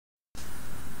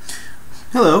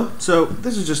Hello, so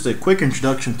this is just a quick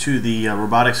introduction to the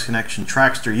Robotics Connection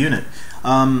Traxster unit.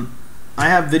 I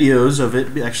have videos of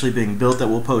it actually being built that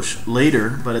we'll post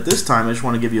later, but at this time I just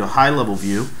want to give you a high-level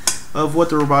view of what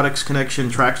the Robotics Connection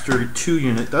Traxster 2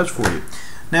 unit does for you.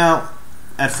 Now,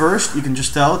 at first you can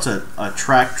just tell it's a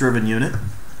track-driven unit.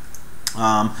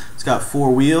 It's got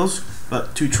 4 wheels,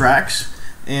 but 2 tracks.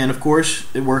 And of course,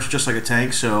 it works just like a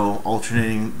tank, so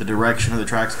alternating the direction of the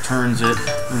tracks turns it,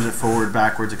 moves it forward,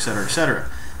 backwards, etc., etc.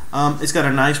 It's got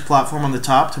a nice platform on the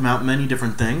top to mount many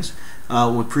different things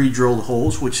with pre-drilled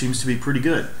holes, which seems to be pretty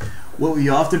good. What we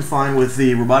often find with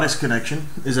the Robotics Connection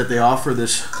is that they offer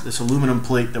this aluminum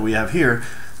plate that we have here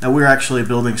that we're actually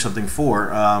building something for.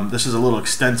 This is a little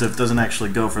extensive, doesn't actually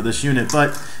go for this unit,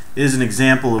 but is an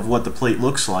example of what the plate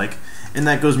looks like, and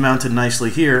that goes mounted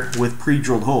nicely here with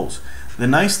pre-drilled holes. The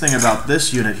nice thing about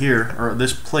this unit here, or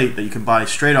this plate that you can buy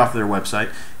straight off their website,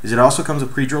 is it also comes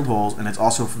with pre-drilled holes, and it's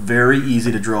also very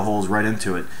easy to drill holes right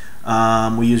into it.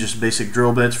 We use just basic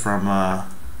drill bits from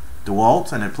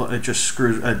DeWalt, and it just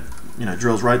screws,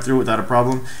 drills right through without a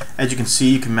problem. As you can see,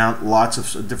 you can mount lots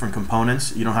of different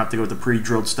components. You don't have to go with the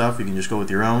pre-drilled stuff. You can just go with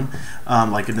your own.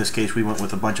 Like in this case, we went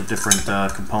with a bunch of different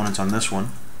components on this one.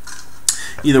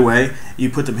 Either way, you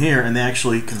put them here and they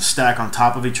actually can stack on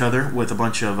top of each other with a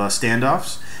bunch of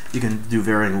standoffs. You can do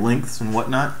varying lengths and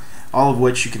whatnot, all of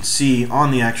which you can see on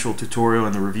the actual tutorial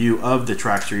and the review of the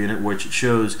Traxster unit, which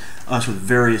shows us with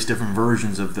various different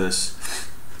versions of this.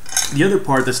 The other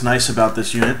part that's nice about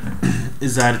this unit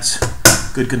is that it's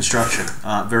good construction,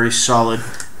 very solid,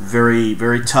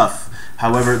 very tough.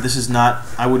 However, this is not,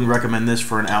 I wouldn't recommend this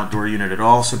for an outdoor unit at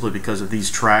all, simply because of these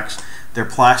tracks. They're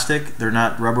plastic, they're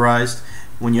not rubberized.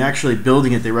 When you're actually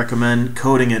building it, they recommend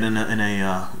coating it in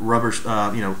a rubber,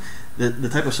 the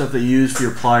type of stuff that you use for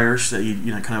your pliers, that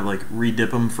you kind of like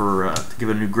re-dip them for to give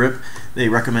it a new grip. They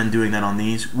recommend doing that on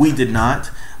these. We did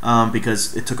not,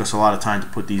 because it took us a lot of time to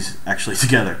put these actually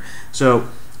together. So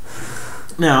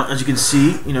now, as you can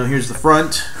see, here's the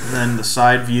front, then the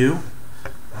side view,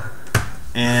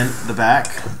 and the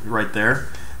back right there.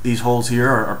 These holes here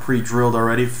are pre-drilled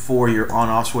already for your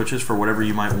on-off switches for whatever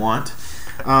you might want.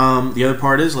 The other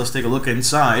part is, let's take a look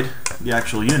inside the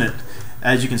actual unit.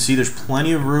 As you can see, there's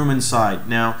plenty of room inside.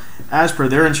 Now, as per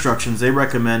their instructions, they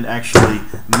recommend actually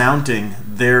mounting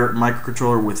their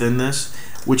microcontroller within this,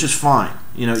 which is fine.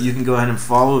 You can go ahead and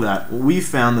follow that. We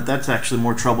found that that's actually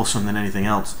more troublesome than anything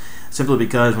else, simply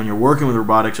because when you're working with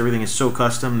robotics, everything is so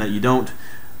custom that you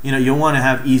want to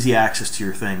have easy access to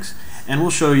your things. And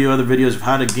we'll show you other videos of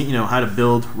how to how to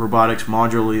build robotics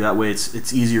modularly. That way,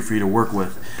 it's easier for you to work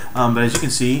with. But as you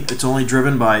can see, it's only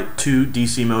driven by 2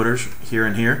 DC motors here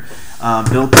and here,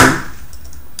 built in.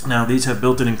 Now these have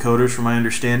built-in encoders, from my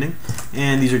understanding,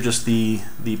 and these are just the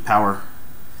power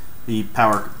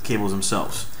cables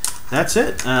themselves. That's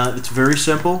it. It's very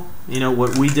simple.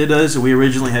 What we did is we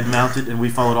originally had mounted, and we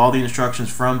followed all the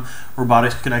instructions from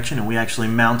Robotics Connection, and we actually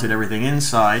mounted everything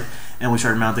inside, and we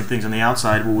started mounting things on the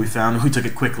outside. What we found, we took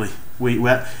it quickly. We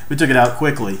took it out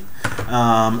quickly,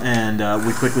 and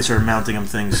we quickly started mounting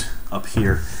things up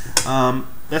here.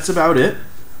 That's about it.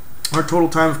 Our total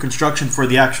time of construction for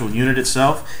the actual unit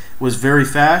itself was very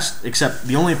fast, except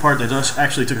the only part that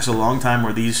actually took us a long time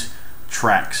were these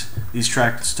tracks. These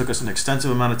tracks took us an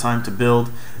extensive amount of time to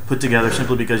build, put together,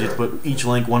 simply because you have to put each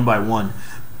link one by one.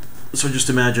 So just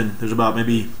imagine there's about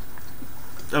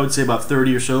I would say about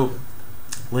 30 or so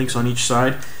links on each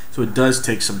side, so it does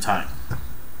take some time.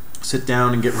 Sit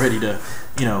down and get ready to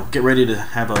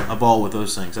have a ball with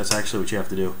those things. That's actually what you have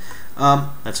to do.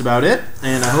 That's about it,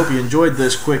 and I hope you enjoyed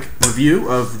this quick review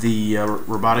of the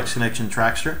Robotics Connection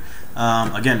Traxster.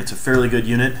 Again, it's a fairly good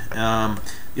unit.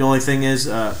 The only thing is,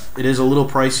 it is a little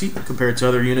pricey compared to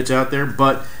other units out there,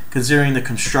 but considering the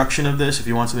construction of this, if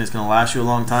you want something that's going to last you a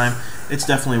long time, it's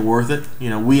definitely worth it.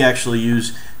 We actually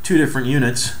use 2 different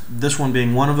units, this one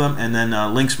being one of them, and then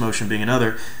Lynx Motion being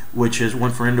another, which is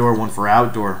one for indoor, one for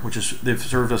outdoor, they've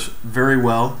served us very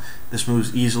well. This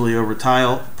moves easily over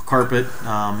tile, carpet,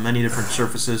 many different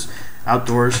surfaces.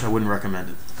 Outdoors, I wouldn't recommend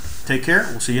it. Take care.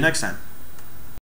 We'll see you next time.